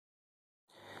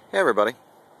Hey everybody,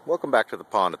 welcome back to the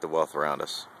pond at the wealth around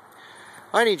us.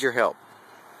 I need your help.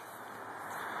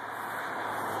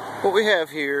 What we have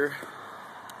here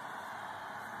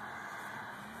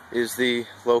is the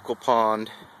local pond,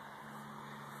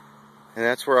 and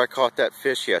that's where I caught that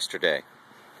fish yesterday.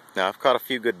 Now I've caught a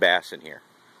few good bass in here.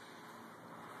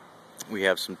 We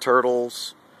have some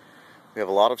turtles, we have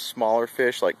a lot of smaller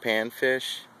fish like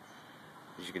panfish,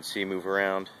 as you can see move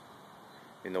around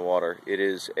in the water. It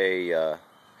is a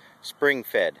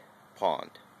spring-fed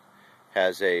pond.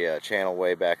 Has a channel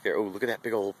way back there. Oh, look at that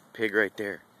big old pig right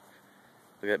there.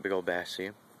 Look at that big old bass, see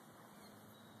him?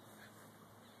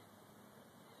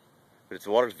 But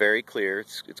the water's very clear.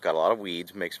 It's got a lot of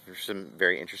weeds, makes for some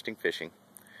very interesting fishing.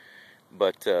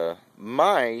 But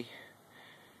my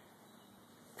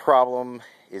problem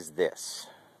is this.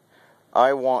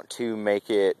 I want to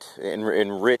make it,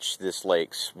 enrich this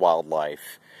lake's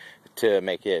wildlife to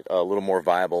make it a little more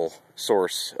viable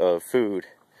source of food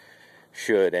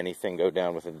should anything go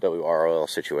down with the WROL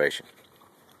situation.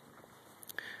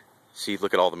 See,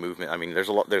 look at all the movement. I mean, there's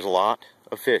a lot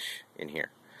of fish in here.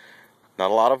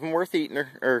 Not a lot of them worth eating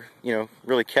or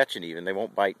really catching even. They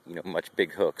won't bite, much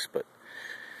big hooks, but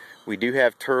we do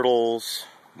have turtles.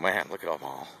 Man, look at them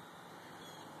all.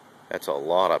 That's a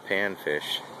lot of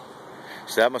panfish.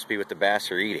 So that must be what the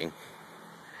bass are eating.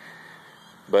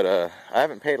 But I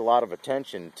haven't paid a lot of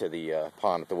attention to the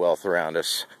pond at the wealth around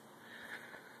us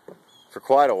for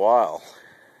quite a while.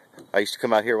 I used to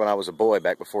come out here when I was a boy,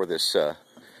 back before this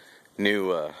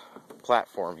new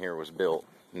platform here was built,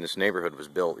 and this neighborhood was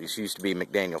built. This used to be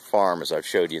McDaniel Farm, as I've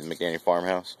showed you, the McDaniel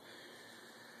farmhouse.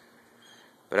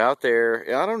 But out there,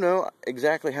 I don't know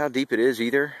exactly how deep it is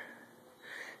either.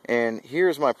 And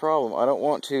here's my problem. I don't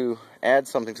want to add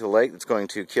something to the lake that's going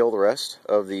to kill the rest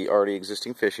of the already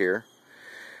existing fish here.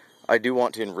 I do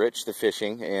want to enrich the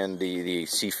fishing and the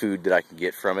seafood that I can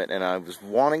get from it, and I was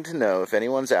wanting to know if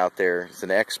anyone's out there is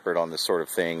an expert on this sort of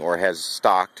thing, or has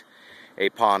stocked a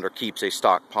pond or keeps a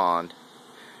stocked pond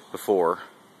before,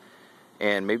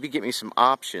 and maybe get me some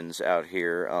options out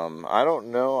here. I don't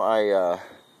know. I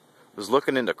was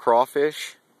looking into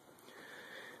crawfish,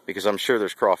 because I'm sure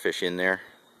there's crawfish in there.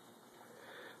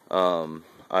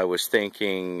 I was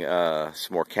thinking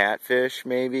some more catfish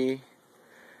maybe.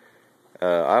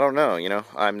 I don't know,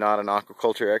 I'm not an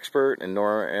aquaculture expert, and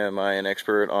nor am I an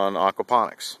expert on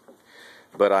aquaponics.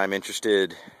 But I'm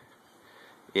interested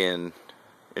in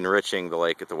enriching the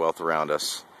lake at the wealth around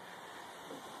us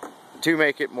to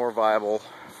make it more viable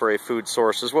for a food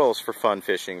source, as well as for fun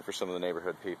fishing for some of the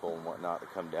neighborhood people and whatnot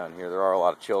that come down here. There are a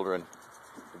lot of children.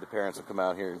 The parents will come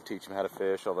out here and teach them how to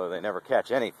fish, although they never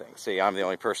catch anything. See, I'm the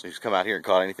only person who's come out here and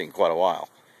caught anything in quite a while.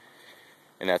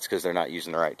 And that's because they're not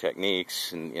using the right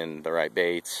techniques and the right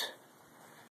baits.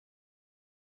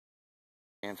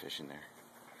 And fish in there.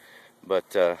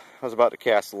 But I was about to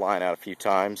cast the line out a few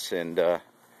times and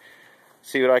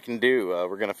see what I can do.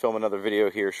 We're going to film another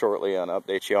video here shortly and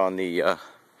update you on the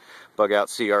bug out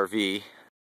CRV.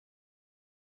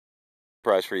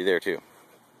 Prize for you there too.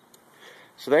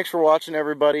 So thanks for watching,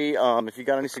 everybody. If you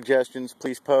got any suggestions,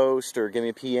 please post or give me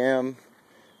a PM.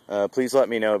 Please let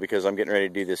me know, because I'm getting ready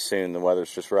to do this soon. The weather's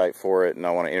just right for it, and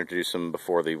I want to introduce them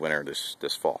before the winter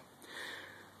this fall.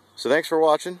 So thanks for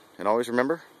watching, and always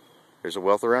remember, there's a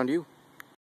wealth around you.